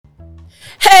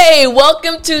Hey,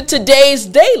 welcome to today's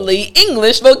daily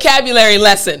English vocabulary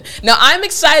lesson. Now, I'm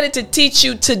excited to teach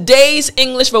you today's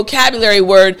English vocabulary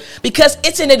word because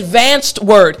it's an advanced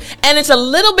word and it's a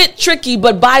little bit tricky,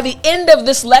 but by the end of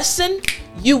this lesson,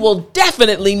 you will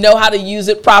definitely know how to use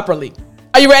it properly.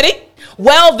 Are you ready?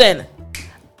 Well then,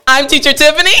 I'm Teacher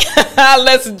Tiffany.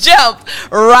 Let's jump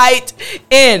right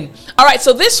in. All right,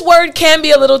 so this word can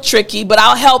be a little tricky, but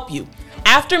I'll help you.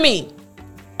 After me,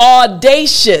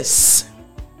 audacious.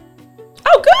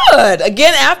 Oh, good.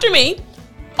 Again, after me,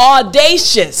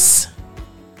 audacious.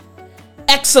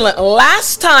 Excellent.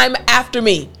 Last time after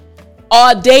me,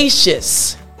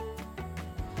 audacious.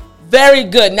 Very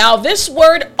good. Now, this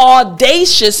word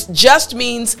audacious just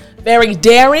means very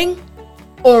daring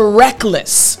or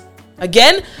reckless.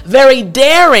 Again, very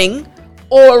daring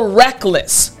or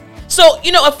reckless. So,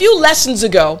 a few lessons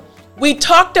ago, we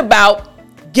talked about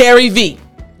Gary Vee.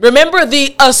 Remember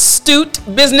the astute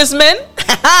businessman?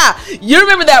 You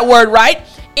remember that word, right?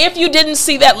 If you didn't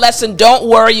see that lesson, don't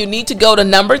worry. You need to go to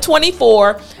number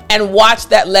 24 and watch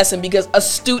that lesson because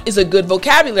astute is a good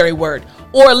vocabulary word,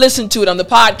 or listen to it on the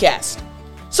podcast.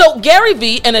 So Gary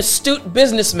Vee, an astute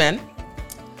businessman,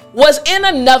 was in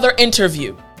another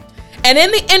interview. And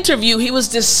in the interview, he was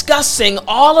discussing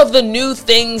all of the new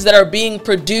things that are being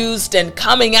produced and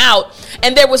coming out.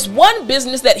 And there was one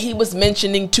business that he was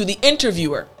mentioning to the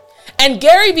interviewer. And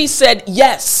Gary Vee said,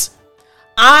 yes,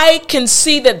 I can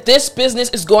see that this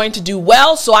business is going to do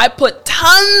well. So I put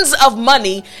tons of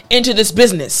money into this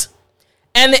business.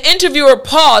 And the interviewer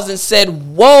paused and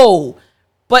said, whoa,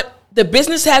 but the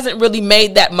business hasn't really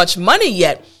made that much money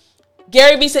yet.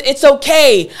 Gary Vee said, it's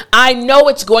okay. I know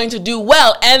it's going to do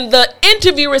well. And the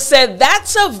interviewer said,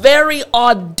 that's a very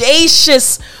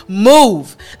audacious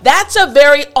move. That's a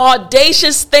very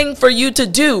audacious thing for you to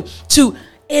do, to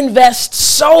invest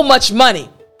so much money.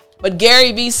 But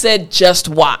Gary Vee said, just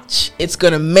watch. It's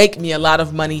going to make me a lot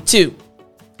of money too.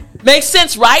 Makes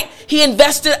sense, right? He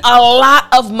invested a lot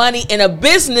of money in a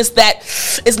business that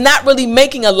is not really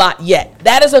making a lot yet.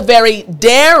 That is a very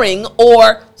daring,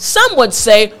 or some would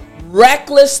say,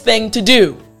 reckless thing to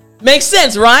do. Makes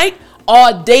sense, right?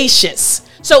 Audacious.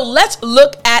 So let's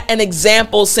look at an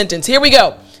example sentence. Here we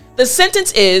go. The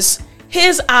sentence is,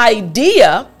 his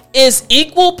idea is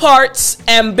equal parts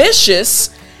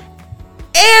ambitious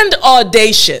and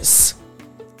audacious.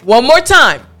 One more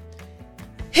time.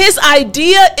 His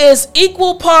idea is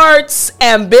equal parts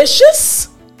ambitious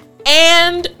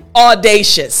and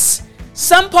audacious.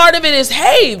 Some part of it is,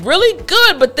 hey, really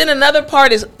good, but then another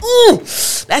part is, ooh,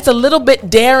 that's a little bit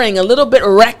daring, a little bit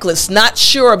reckless, not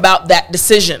sure about that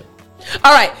decision.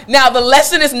 All right, now the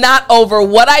lesson is not over.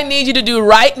 What I need you to do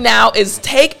right now is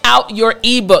take out your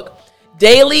ebook,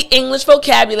 Daily English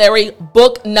Vocabulary,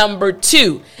 book number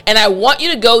 2. And I want you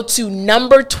to go to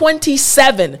number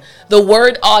 27, the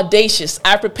word audacious.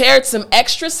 I prepared some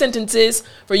extra sentences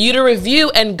for you to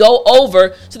review and go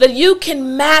over so that you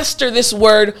can master this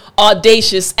word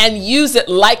audacious and use it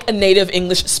like a native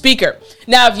English speaker.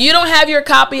 Now, if you don't have your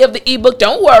copy of the ebook,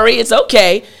 don't worry, it's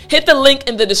okay. Hit the link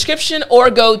in the description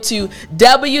or go to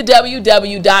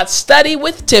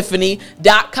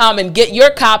www.studywithtiffany.com and get your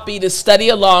copy to study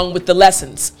along with the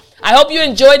lessons. I hope you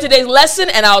enjoyed today's lesson,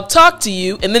 and I'll talk to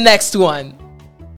you in the next one.